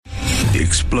The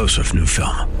explosive new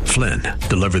film, Flynn,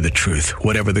 deliver the truth,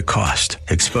 whatever the cost.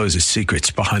 Exposes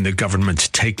secrets behind the government's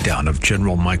takedown of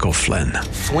General Michael Flynn.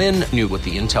 Flynn knew what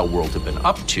the intel world had been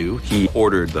up to. He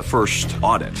ordered the first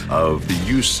audit of the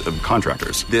use of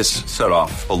contractors. This set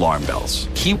off alarm bells.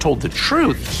 He told the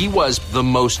truth. He was the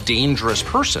most dangerous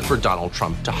person for Donald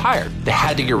Trump to hire. They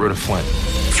had to get rid of Flynn.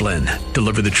 Flynn,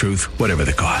 deliver the truth, whatever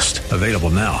the cost. Available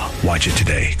now. Watch it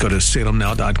today. Go to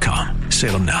salemnow.com.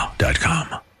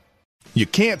 salemnow.com. You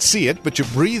can't see it, but you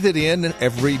breathe it in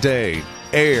every day.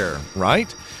 Air, right?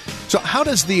 So how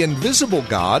does the invisible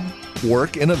God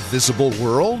work in a visible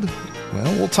world?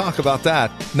 Well, we'll talk about that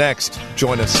next.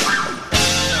 Join us.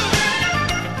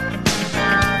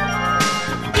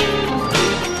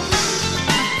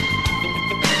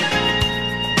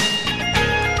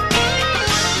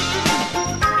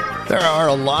 There are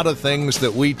a lot of things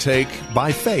that we take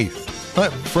by faith.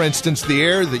 For instance, the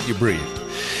air that you breathe.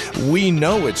 We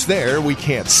know it's there. We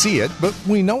can't see it, but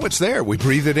we know it's there. We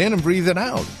breathe it in and breathe it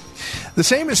out. The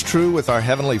same is true with our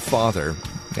Heavenly Father.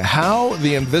 How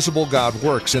the invisible God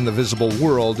works in the visible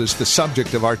world is the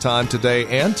subject of our time today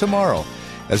and tomorrow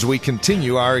as we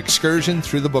continue our excursion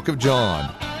through the book of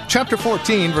John. Chapter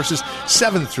 14, verses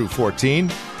 7 through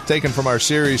 14, taken from our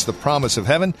series, The Promise of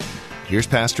Heaven. Here's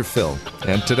Pastor Phil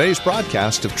and today's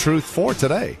broadcast of Truth for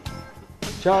Today.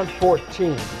 John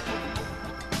 14.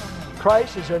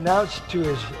 Christ has announced to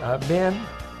his men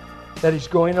that he's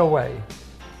going away.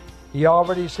 He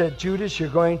already said, Judas, you're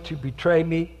going to betray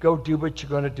me. Go do what you're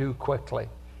going to do quickly.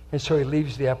 And so he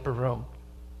leaves the upper room.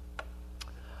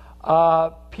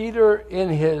 Peter, in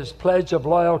his pledge of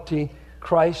loyalty,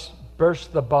 Christ bursts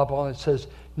the bubble and says,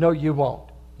 no, you won't.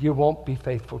 You won't be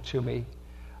faithful to me.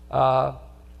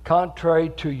 Contrary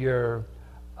to your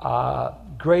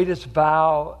greatest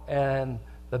vow and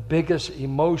the biggest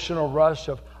emotional rush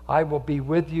of I will be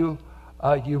with you,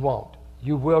 you won't.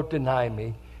 You will deny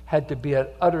me. Had to be an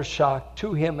utter shock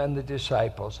to him and the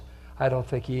disciples. I don't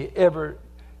think he ever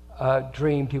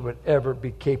dreamed he would ever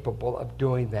be capable of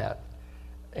doing that.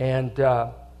 And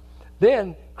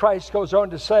then Christ goes on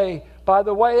to say, by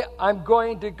the way, I'm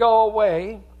going to go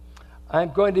away.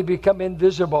 I'm going to become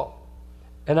invisible.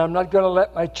 And I'm not going to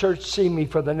let my church see me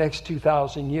for the next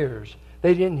 2,000 years.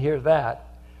 They didn't hear that,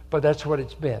 but that's what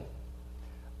it's been.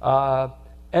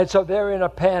 And so they're in a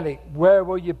panic. Where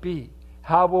will you be?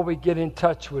 How will we get in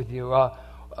touch with you?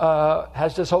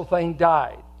 Has this whole thing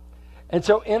died? And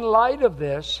so in light of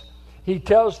this, he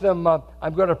tells them,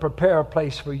 I'm going to prepare a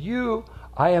place for you.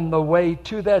 I am the way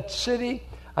to that city.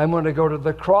 I'm going to go to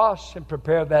the cross and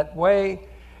prepare that way.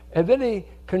 And then he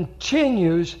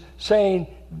continues saying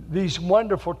these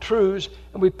wonderful truths.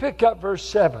 And we pick up verse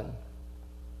 7.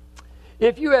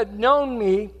 If you had known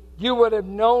me, you would have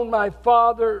known my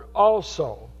Father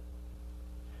also.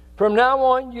 From now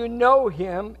on, you know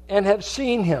him and have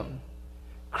seen him.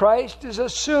 Christ is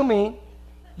assuming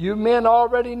you men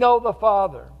already know the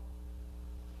Father.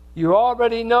 You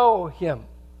already know him.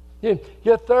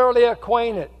 You're thoroughly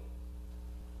acquainted.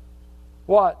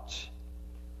 Watch.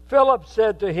 Philip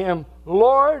said to him,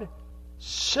 Lord,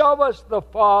 show us the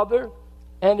Father,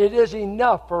 and it is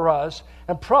enough for us.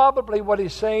 And probably what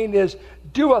he's saying is,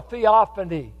 do a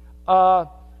theophany.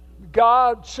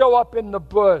 God, show up in the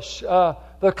bush,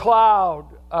 the cloud,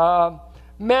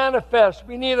 manifest.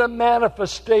 We need a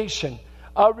manifestation.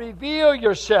 Reveal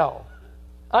yourself.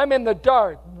 I'm in the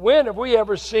dark. When have we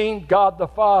ever seen God the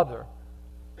Father?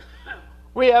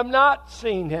 We have not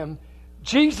seen him.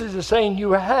 Jesus is saying,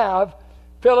 you have.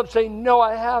 Philip saying, no,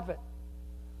 I haven't.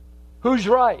 Who's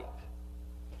right?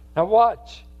 Now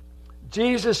watch.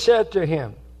 Jesus said to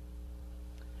him,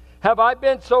 have I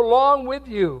been so long with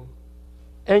you,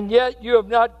 and yet you have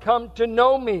not come to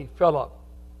know me, Philip?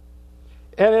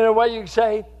 And in a way you can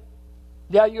say,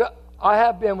 yeah, I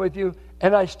have been with you,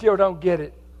 and I still don't get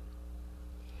it.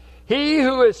 He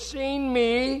who has seen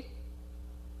me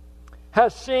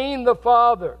has seen the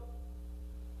Father.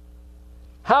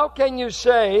 How can you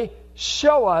say,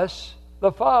 show us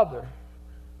the Father?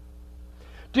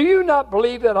 Do you not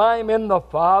believe that I am in the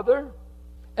Father,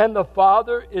 and the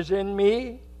Father is in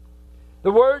me?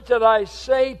 The words that I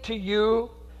say to you,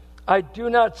 I do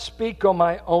not speak on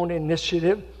my own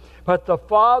initiative, but the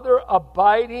Father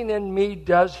abiding in me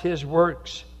does his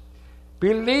works.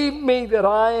 Believe me that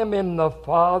I am in the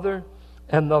Father,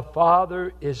 and the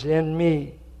Father is in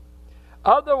me.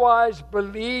 Otherwise,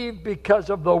 believe because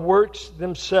of the works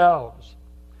themselves.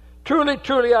 Truly,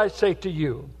 truly, I say to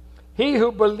you, he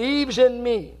who believes in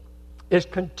me is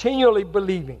continually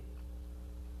believing.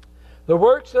 The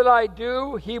works that I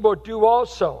do, he will do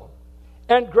also.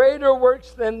 And greater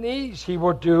works than these he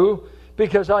will do,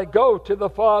 because I go to the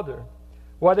Father.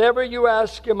 Whatever you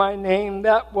ask in my name,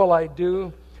 that will I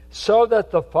do, so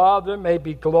that the Father may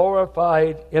be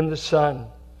glorified in the Son.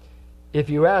 If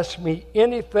you ask me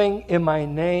anything in my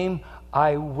name,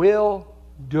 I will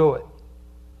do it.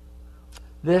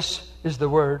 This is the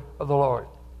word of the Lord.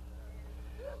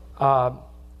 I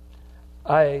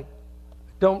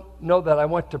don't know that I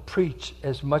want to preach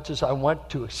as much as I want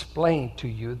to explain to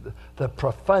you the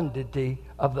profundity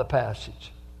of the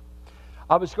passage.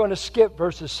 I was going to skip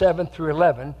verses 7 through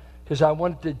 11 because I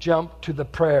wanted to jump to the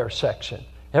prayer section.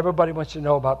 Everybody wants to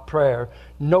know about prayer.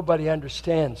 Nobody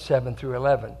understands 7 through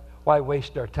 11. Why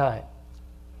waste our time?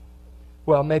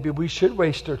 Well, maybe we should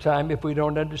waste our time if we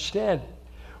don't understand it.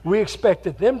 We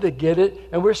expected them to get it,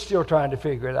 and we're still trying to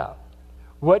figure it out.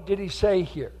 What did he say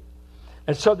here?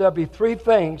 And so there'll be three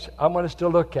things I want us to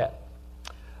look at.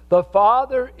 The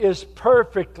Father is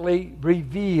perfectly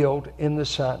revealed in the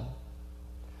Son.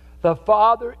 The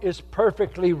Father is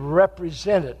perfectly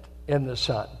represented in the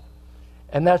Son.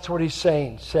 And that's what he's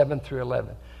saying, 7 through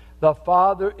 11. The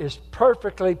Father is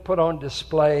perfectly put on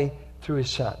display through his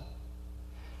Son.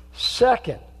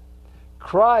 Second,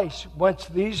 Christ wants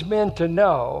these men to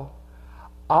know,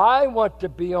 I want to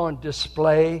be on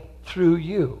display through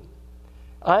you.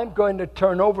 I'm going to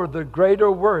turn over the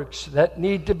greater works that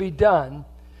need to be done,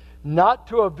 not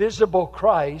to a visible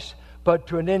Christ, but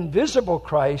to an invisible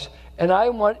Christ. And I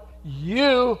want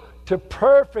you to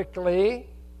perfectly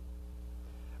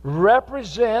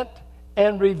represent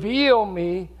and reveal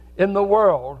me in the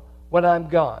world when I'm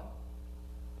gone.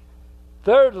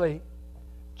 Thirdly,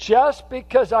 just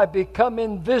because I become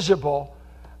invisible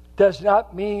does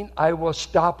not mean I will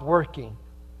stop working.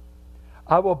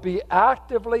 I will be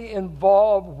actively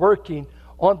involved working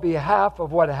on behalf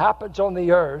of what happens on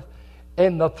the earth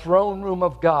in the throne room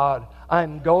of God.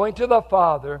 I'm going to the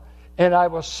Father, and I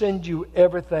will send you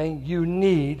everything you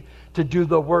need to do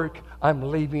the work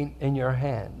I'm leaving in your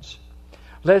hands.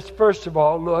 Let's first of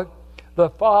all look. The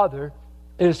Father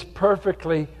is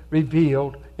perfectly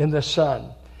revealed in the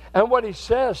Son. And what he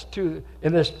says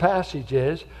in this passage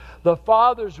is, the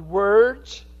Father's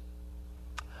words,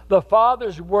 the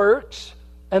Father's works,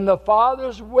 and the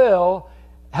Father's will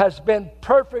has been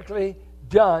perfectly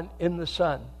done in the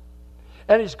Son.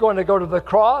 And he's going to go to the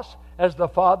cross as the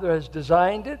Father has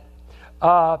designed it.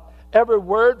 Every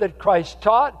word that Christ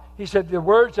taught, he said, the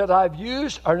words that I've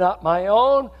used are not my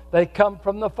own. They come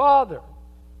from the Father.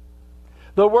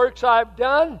 The works I've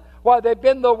done, why, they've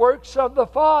been the works of the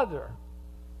Father.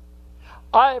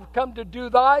 I have come to do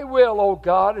thy will, O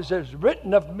God, as is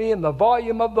written of me in the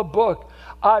volume of the book.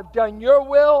 I've done your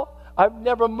will. I've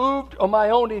never moved on my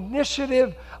own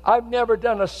initiative. I've never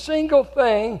done a single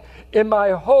thing in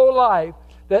my whole life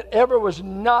that ever was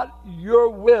not your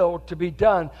will to be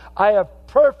done. I have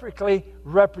perfectly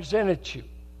represented you.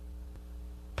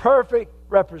 Perfect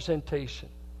representation.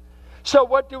 So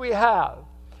what do we have?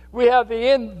 We have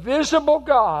the invisible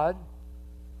God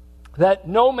that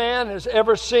no man has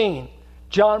ever seen.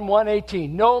 John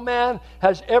 1:18. No man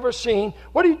has ever seen.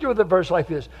 What do you do with a verse like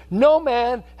this? No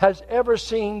man has ever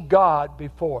seen God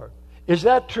before. Is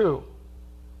that true?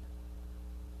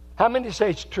 How many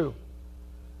say it's true?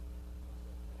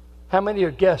 How many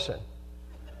are guessing?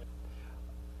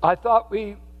 I thought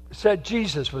we said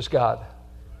Jesus was God.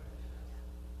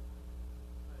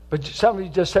 But some of you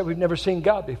just said we've never seen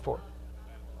God before.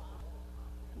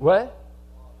 What?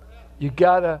 You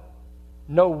got to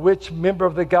know which member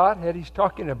of the Godhead he's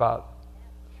talking about.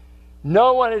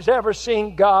 No one has ever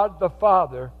seen God the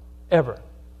Father, ever.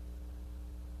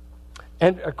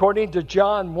 And according to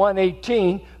John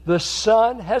 1:18, the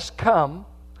Son has come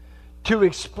to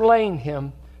explain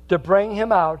him, to bring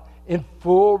him out in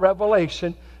full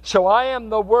revelation. So I am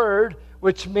the Word,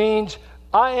 which means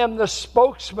I am the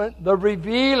spokesman, the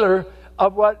revealer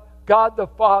of what God the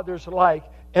Father's like.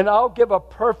 And I'll give a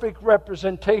perfect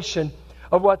representation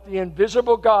of what the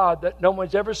invisible God that no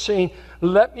one's ever seen,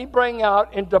 let me bring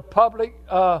out into public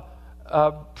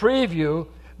preview.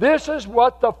 This is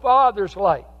what the Father's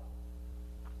like.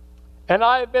 And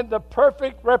I have been the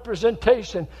perfect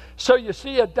representation. So you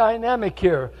see a dynamic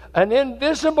here. An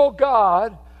invisible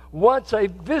God wants a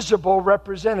visible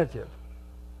representative.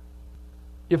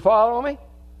 You follow me?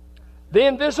 The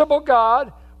invisible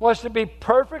God wants to be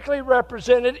perfectly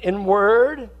represented in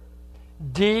word,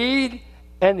 deed,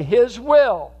 and his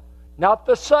will. Not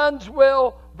the Son's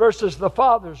will versus the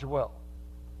Father's will.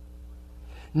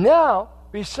 Now,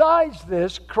 besides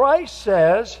this, Christ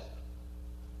says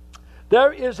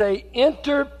there is a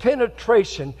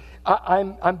interpenetration.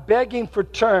 I'm begging for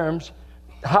terms.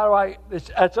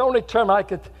 That's the only term I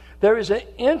could. There is an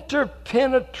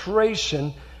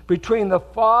interpenetration between the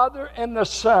Father and the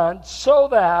Son, so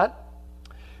that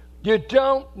You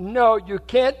don't know. You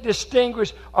can't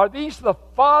distinguish. Are these the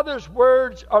Father's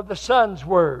words or the Son's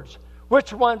words?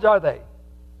 Which ones are they?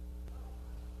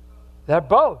 They're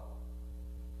both.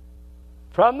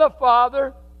 From the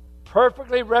Father,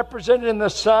 perfectly represented in the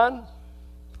Son.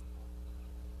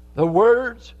 The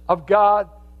words of God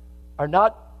are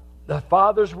not the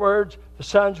Father's words, the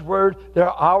Son's word. They're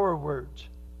our words.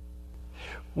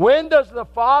 When does the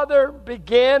Father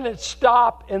begin and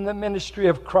stop in the ministry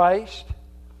of Christ?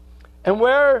 And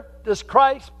where does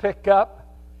Christ pick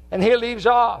up and he leaves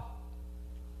off?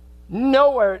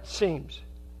 Nowhere, it seems.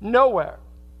 Nowhere.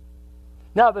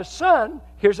 Now the Son,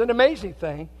 here's an amazing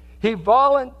thing. He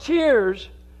volunteers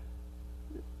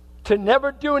to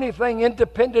never do anything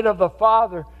independent of the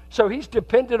Father. So he's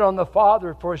dependent on the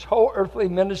Father for his whole earthly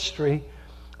ministry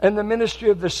and the ministry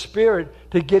of the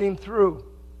Spirit to get him through.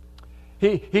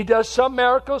 He does some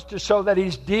miracles to show that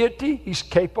he's deity. He's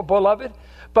capable of it.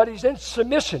 But he's in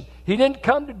submission. He didn't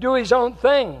come to do his own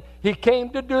thing. He came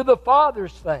to do the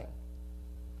Father's thing.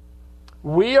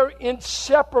 We are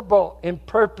inseparable in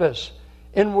purpose,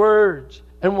 in words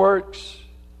and works.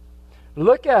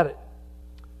 Look at it.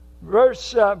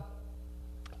 Verse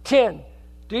 10.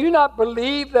 Do you not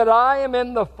believe that I am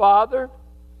in the Father?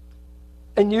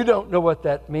 And you don't know what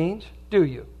that means, do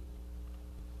you?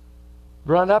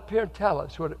 Run up here and tell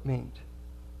us what it means.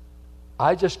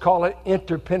 I just call it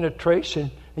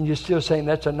interpenetration, and you're still saying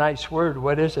that's a nice word.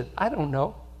 What is it? I don't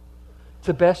know. It's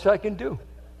the best I can do.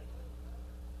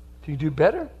 If you do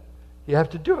better, you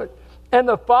have to do it. And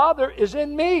the Father is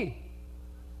in me.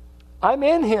 I'm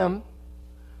in Him.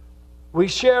 We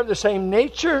share the same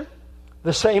nature,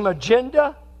 the same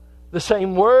agenda, the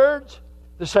same words,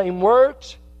 the same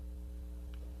works.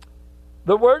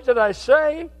 The words that I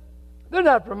say, they're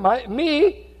not from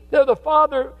me. They're the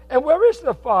Father. And where is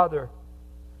the Father?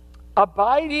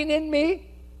 Abiding in me.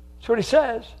 That's what He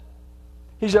says.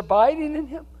 He's abiding in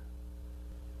Him.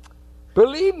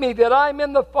 Believe me that I'm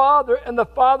in the Father and the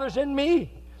Father's in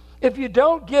me. If you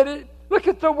don't get it, look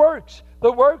at the works.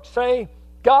 The works say,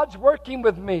 God's working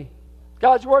with me.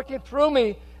 God's working through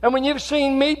me. And when you've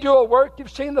seen me do a work,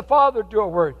 you've seen the Father do a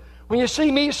work. When you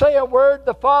see me say a word,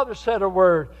 the Father said a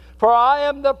word. For I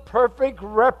am the perfect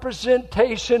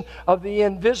representation of the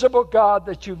invisible God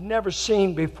that you've never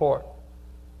seen before.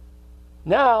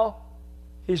 Now,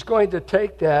 He's going to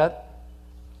take that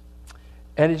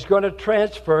and He's going to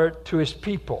transfer it to His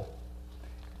people.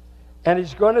 And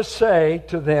He's going to say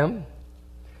to them,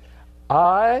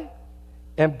 I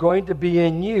am going to be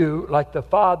in you like the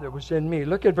Father was in me.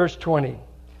 Look at verse 20.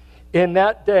 In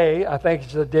that day, I think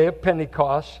it's the day of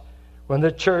Pentecost, when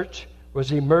the church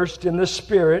was immersed in the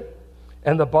Spirit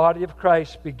and the body of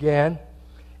Christ began.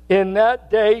 In that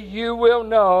day you will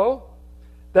know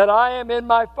that I am in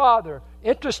my Father.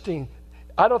 Interesting.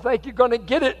 I don't think you're going to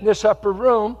get it in this upper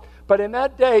room, but in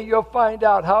that day you'll find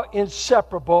out how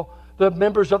inseparable the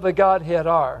members of the Godhead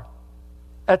are.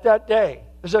 At that day.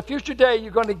 There's a future day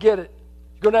you're going to get it.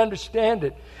 You're going to understand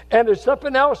it. And there's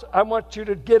something else I want you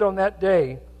to get on that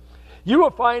day. You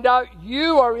will find out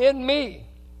you are in me.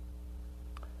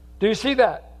 Do you see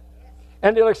that?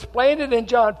 And He'll explain it in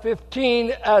John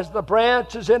 15 as the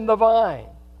branch is in the vine.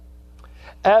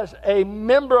 As a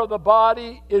member of the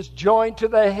body is joined to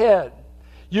the head.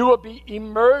 You will be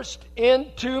immersed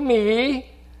into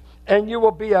me, and you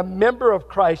will be a member of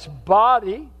Christ's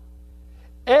body,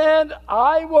 and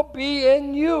I will be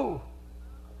in you.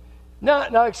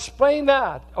 Now explain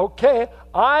that. Okay,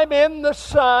 I'm in the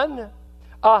Son.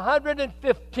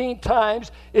 115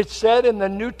 times it said in the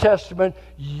New Testament,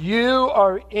 you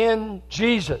are in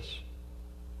Jesus.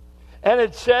 And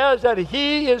it says that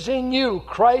He is in you.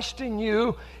 Christ in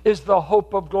you is the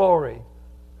hope of glory.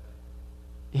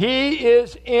 He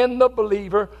is in the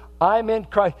believer. I'm in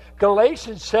Christ.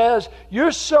 Galatians says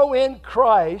you're so in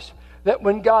Christ that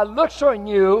when God looks on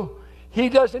you, He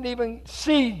doesn't even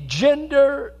see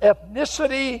gender,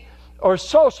 ethnicity, or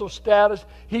social status.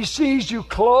 He sees you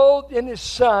clothed in His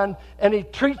Son, and He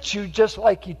treats you just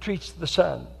like He treats the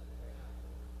Son.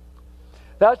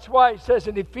 That's why it says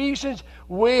in Ephesians,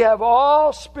 we have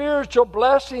all spiritual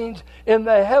blessings in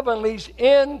the heavenlies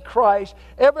in Christ.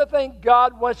 Everything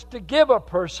God wants to give a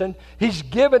person, He's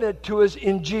given it to us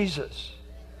in Jesus.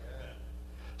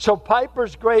 So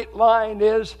Piper's great line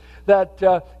is that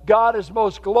God is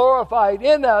most glorified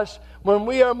in us when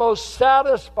we are most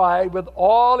satisfied with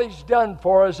all He's done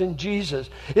for us in Jesus.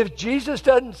 If Jesus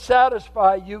doesn't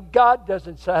satisfy you, God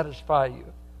doesn't satisfy you.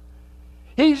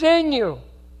 He's in you.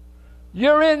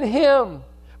 You're in Him.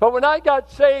 But when I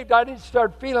got saved, I didn't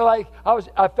start feeling like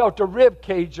I felt a rib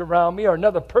cage around me or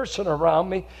another person around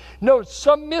me. No,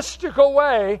 some mystical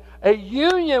way, a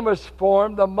union was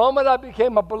formed. The moment I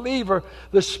became a believer,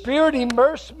 the Spirit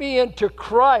immersed me into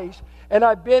Christ, and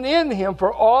I've been in Him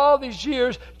for all these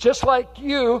years, just like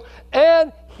you,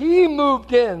 and He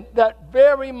moved in that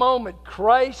very moment.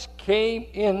 Christ came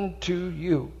into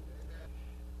you.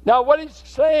 Now, what He's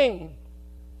saying,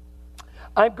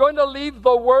 I'm going to leave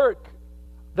the work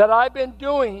that I've been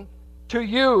doing to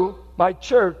you, my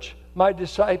church, my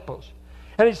disciples.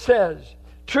 And He says,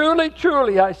 truly,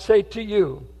 truly, I say to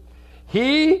you,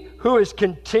 he who is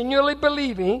continually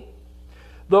believing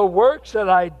the works that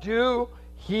I do,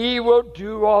 he will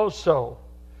do also.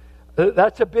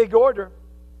 That's a big order.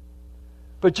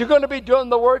 But you're going to be doing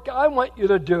the work I want you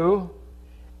to do.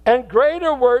 And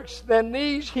greater works than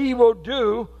these he will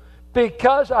do,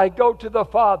 because I go to the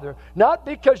Father. Not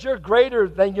because you're greater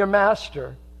than your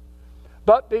master,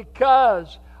 but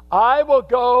because I will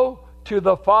go to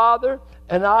the Father,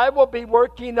 and I will be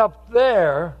working up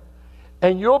there,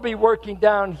 and you'll be working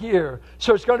down here.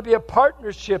 So it's going to be a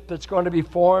partnership that's going to be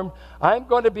formed. I'm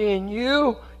going to be in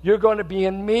you, you're going to be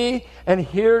in me, and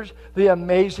here's the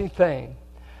amazing thing.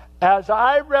 As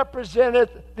I represented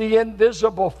the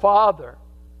invisible Father,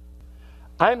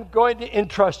 I'm going to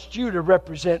entrust you to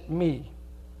represent me.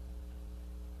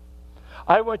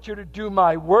 I want you to do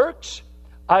my works.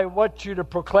 I want you to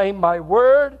proclaim my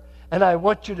word. And I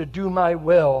want you to do my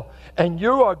will. And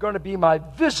you are going to be my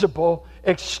visible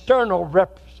external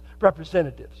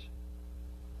representatives.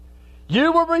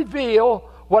 You will reveal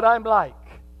what I'm like.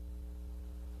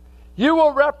 You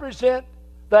will represent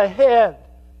the head.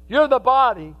 You're the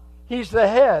body. He's the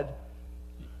head.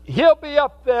 He'll be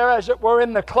up there, as it were,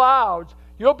 in the clouds.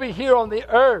 You'll be here on the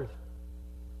earth.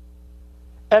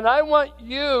 And I want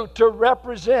you to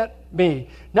represent me.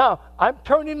 Now, I'm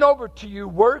turning over to you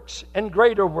works and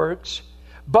greater works.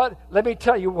 But let me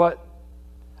tell you what.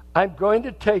 I'm going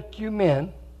to take you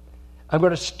men. I'm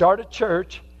going to start a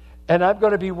church. And I'm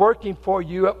going to be working for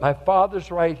you at my Father's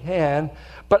right hand.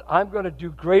 But I'm going to do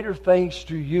greater things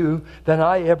to you than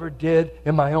I ever did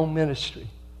in my own ministry.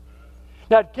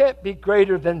 Now, it can't be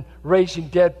greater than raising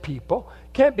dead people.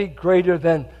 Can't be greater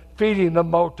than feeding the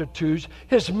multitudes.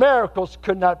 His miracles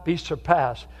could not be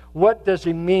surpassed. What does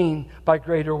He mean by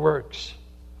greater works?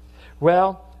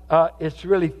 Well, it's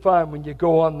really fun when you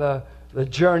go on the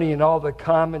journey and all the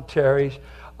commentaries.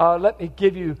 Let me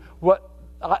give you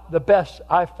the best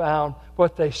I found,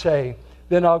 what they say.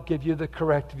 Then I'll give you the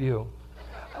correct view.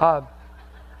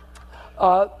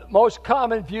 Most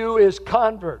common view is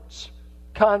converts.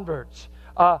 Converts.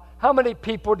 How many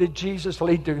people did Jesus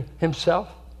lead to Himself?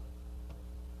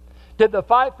 Did the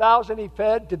 5,000 He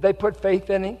fed, did they put faith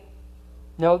in Him?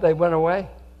 No, they went away.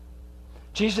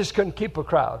 Jesus couldn't keep a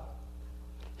crowd.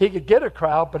 He could get a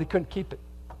crowd, but He couldn't keep it.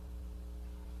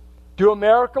 Do a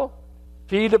miracle,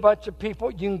 feed a bunch of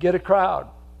people, you can get a crowd.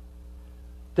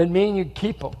 Doesn't mean you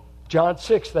keep them. John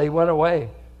 6, they went away.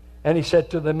 And He said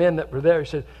to the men that were there, He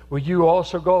said, will you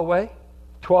also go away?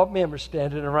 12 men were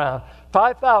standing around.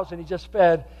 5,000 He just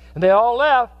fed, and they all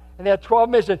left, and they had 12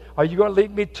 men. He said, are you going to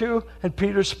leave me too? And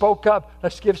Peter spoke up.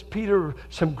 Let's give Peter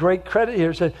some great credit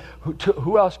here. He said,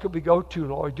 who else could we go to,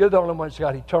 Lord? You're the only one who's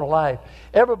got eternal life.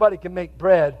 Everybody can make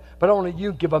bread, but only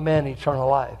you give a man eternal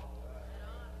life.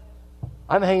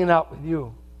 I'm hanging out with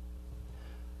you.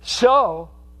 So,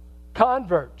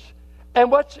 converts.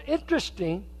 And what's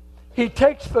interesting, He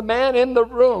takes the man in the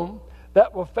room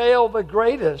that will fail the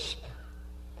greatest,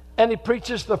 and He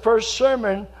preaches the first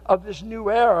sermon of this new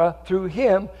era through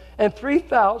him, and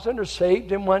 3,000 are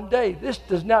saved in one day. This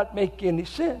does not make any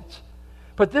sense.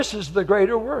 But this is the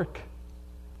greater work.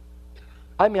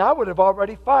 I mean, I would have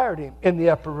already fired him in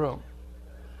the upper room.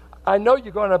 I know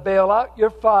you're going to bail out. You're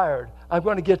fired. I'm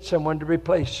going to get someone to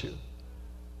replace you.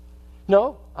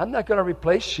 No, I'm not going to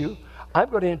replace you. I'm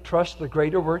going to entrust the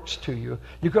greater works to you.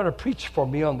 You're going to preach for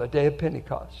me on the day of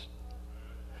Pentecost.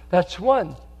 That's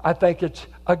one. I think it's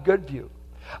a good view.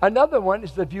 Another one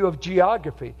is the view of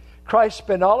geography. Christ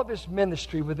spent all of His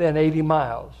ministry within 80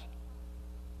 miles.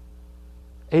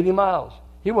 80 miles.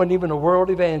 He wasn't even a world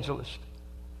evangelist.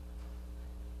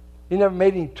 He never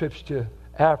made any trips to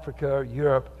Africa or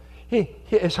Europe.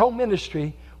 His whole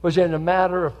ministry was in a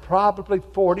matter of probably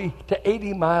 40 to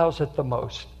 80 miles at the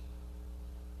most.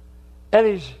 And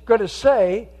He's going to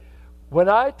say, when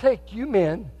I take you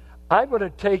men, I'm going to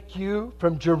take you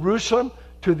from Jerusalem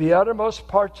to the uttermost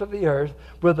parts of the earth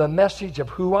with a message of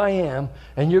who I am,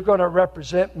 and you're going to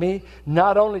represent me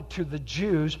not only to the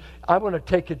Jews, I'm going to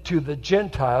take it to the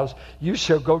Gentiles. You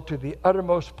shall go to the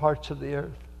uttermost parts of the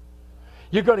earth.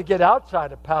 You're going to get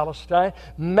outside of Palestine.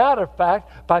 Matter of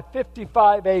fact, by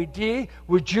 55 AD,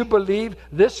 would you believe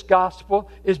this gospel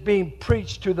is being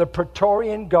preached to the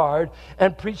Praetorian Guard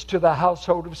and preached to the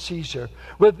household of Caesar?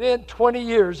 Within 20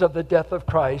 years of the death of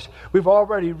Christ, we've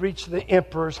already reached the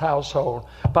emperor's household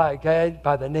by a guy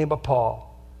by the name of Paul.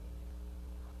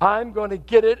 I'm going to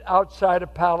get it outside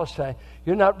of Palestine.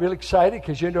 You're not real excited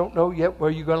because you don't know yet where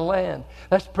you're going to land.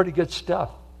 That's pretty good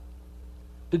stuff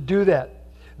to do that.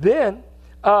 Then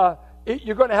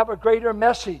you're going to have a greater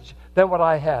message than what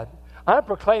I had. I'm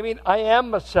proclaiming I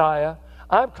am Messiah.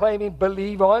 I'm claiming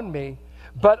believe on me.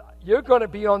 But you're going to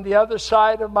be on the other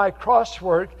side of my cross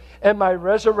work and my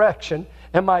resurrection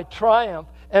and my triumph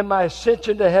and my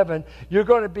ascension to heaven. You're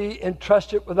going to be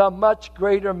entrusted with a much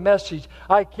greater message.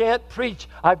 I can't preach,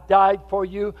 I've died for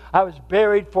you, I was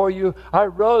buried for you, I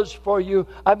rose for you,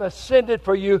 I'm ascended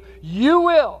for you. You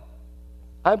will.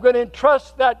 I'm going to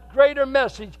entrust that greater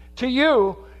message to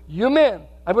you, you men.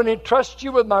 I'm going to entrust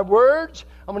you with my words.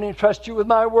 I'm going to entrust you with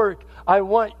my work. I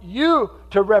want you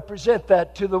to represent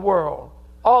that to the world,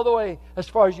 all the way as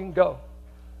far as you can go.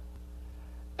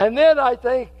 And then I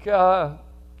think a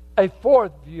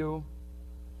fourth view,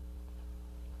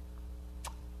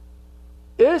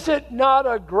 is it not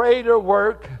a greater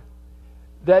work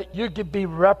that you could be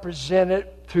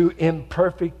represented through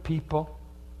imperfect people?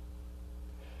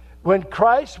 When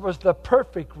Christ was the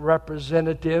perfect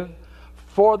representative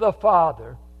for the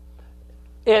Father,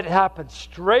 it happened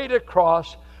straight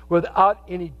across without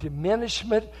any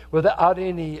diminishment, without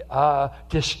any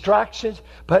distractions.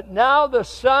 But now the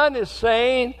Son is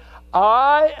saying,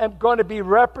 I am going to be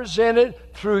represented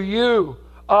through you.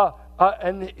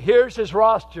 And here's his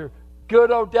roster.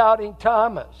 Good old Doubting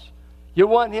Thomas. You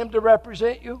want him to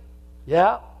represent you?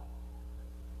 Yeah.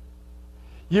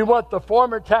 You want the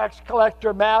former tax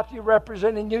collector Matthew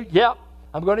representing you? Yep.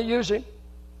 I'm going to use him.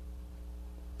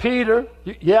 Peter,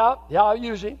 yeah, I'll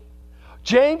use him.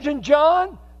 James and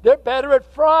John, they're better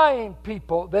at frying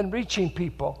people than reaching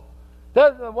people.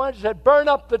 They're the ones that burn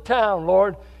up the town,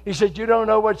 Lord. He said, you don't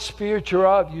know what spirit you're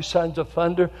of, you sons of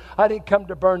thunder. I didn't come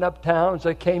to burn up towns.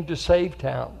 I came to save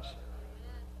towns.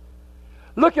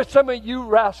 Look at some of you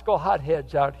rascal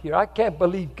hotheads out here. I can't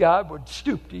believe God would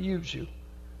stoop to use you.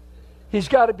 He's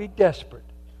got to be desperate.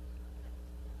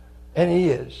 And he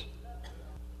is.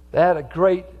 They had a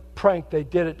great prank they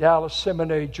did at Dallas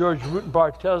Seminary. George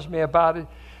Rutenbar tells me about it,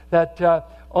 that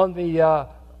on the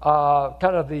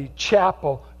kind of the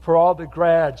chapel for all the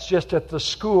grads just at the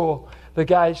school, the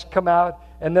guys come out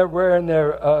and they're wearing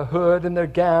their hood and their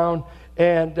gown.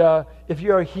 And if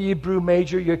you're a Hebrew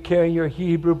major, you're carrying your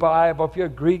Hebrew Bible. If you're a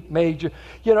Greek major,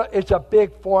 it's a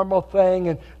big formal thing.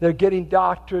 And they're getting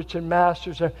doctorates and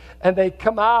masters. And they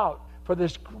come out for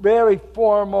this very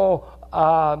formal,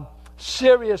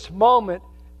 serious moment.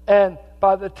 And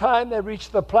by the time they reach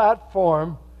the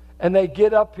platform and they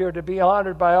get up here to be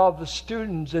honored by all the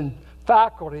students and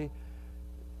faculty,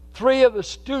 3 of the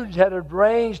students had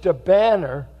arranged a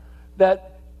banner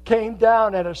that came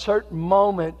down at a certain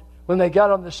moment when they got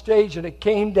on the stage, and it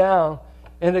came down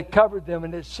and it covered them,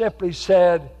 and it simply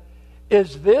said,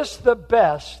 is this the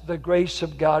best the grace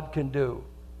of God can do?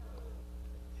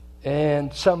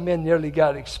 And some men nearly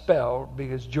got expelled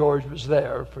because George was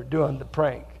there for doing the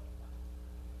prank.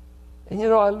 And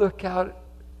I look out,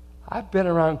 I've been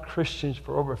around Christians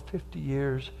for over 50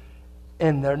 years,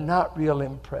 and they're not real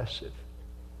impressive.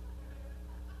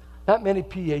 Not many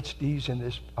PhDs in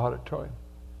this auditorium.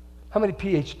 How many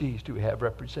PhDs do we have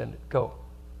represented? Go.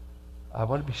 I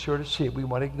want to be sure to see it. We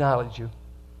want to acknowledge you.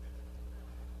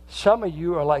 Some of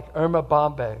you are like Irma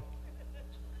Bombay.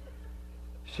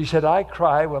 She said, I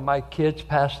cry when my kids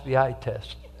pass the eye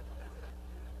test.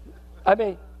 I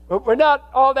mean, we're not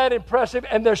all that impressive,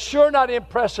 and they're sure not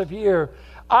impressive here.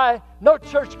 No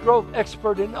church growth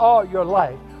expert in all your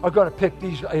life are going to pick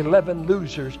these 11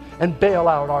 losers and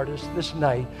bailout artists this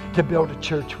night to build a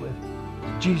church with.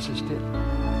 Jesus did.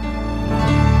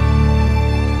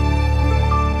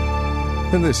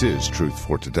 And this is Truth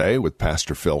for Today with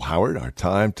Pastor Phil Howard. Our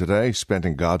time today spent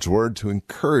in God's Word to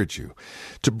encourage you,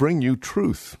 to bring you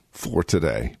truth for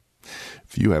today.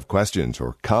 If you have questions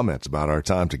or comments about our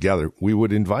time together, we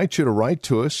would invite you to write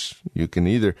to us. You can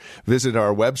either visit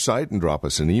our website and drop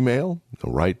us an email,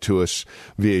 write to us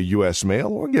via U.S. mail,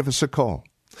 or give us a call.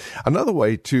 Another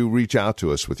way to reach out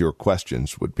to us with your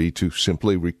questions would be to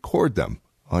simply record them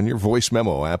on your voice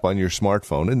memo app on your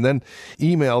smartphone and then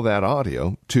email that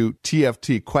audio to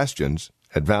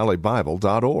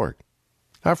tftquestions@valleybible.org.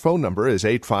 Our phone number is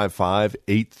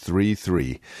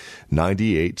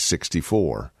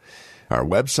 855-833-9864. Our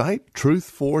website,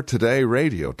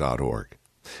 truthfortodayradio.org.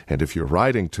 And if you're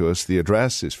writing to us, the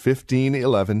address is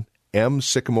 1511 M.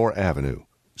 Sycamore Avenue,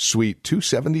 Suite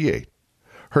 278,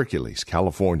 Hercules,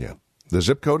 California. The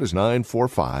zip code is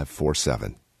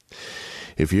 94547.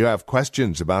 If you have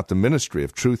questions about the ministry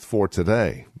of Truth for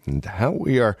Today and how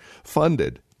we are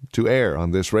funded to air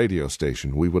on this radio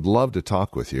station, we would love to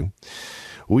talk with you.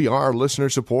 We are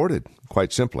listener-supported,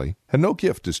 quite simply, and no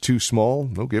gift is too small,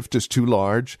 no gift is too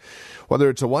large. Whether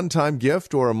it's a one-time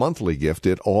gift or a monthly gift,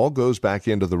 it all goes back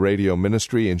into the radio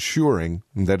ministry, ensuring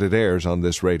that it airs on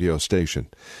this radio station.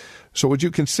 So would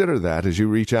you consider that as you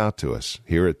reach out to us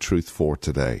here at Truth for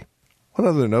Today? One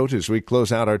other note as we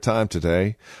close out our time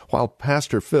today, while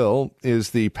Pastor Phil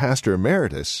is the pastor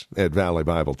emeritus at Valley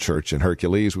Bible Church in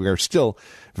Hercules, we are still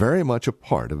very much a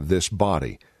part of this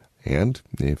body. And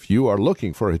if you are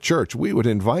looking for a church, we would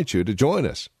invite you to join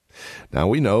us. Now,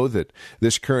 we know that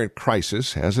this current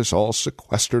crisis has us all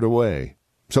sequestered away.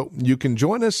 So you can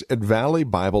join us at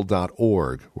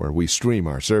valleybible.org, where we stream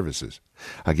our services.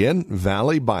 Again,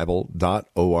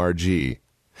 valleybible.org.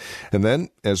 And then,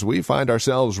 as we find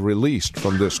ourselves released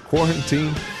from this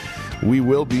quarantine, we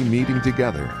will be meeting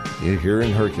together here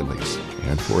in Hercules.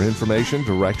 And for information,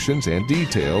 directions, and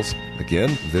details, again,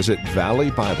 visit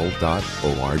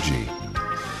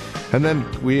valleybible.org. And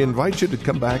then we invite you to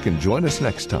come back and join us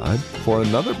next time for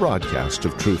another broadcast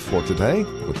of Truth for Today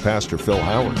with Pastor Phil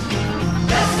Howard.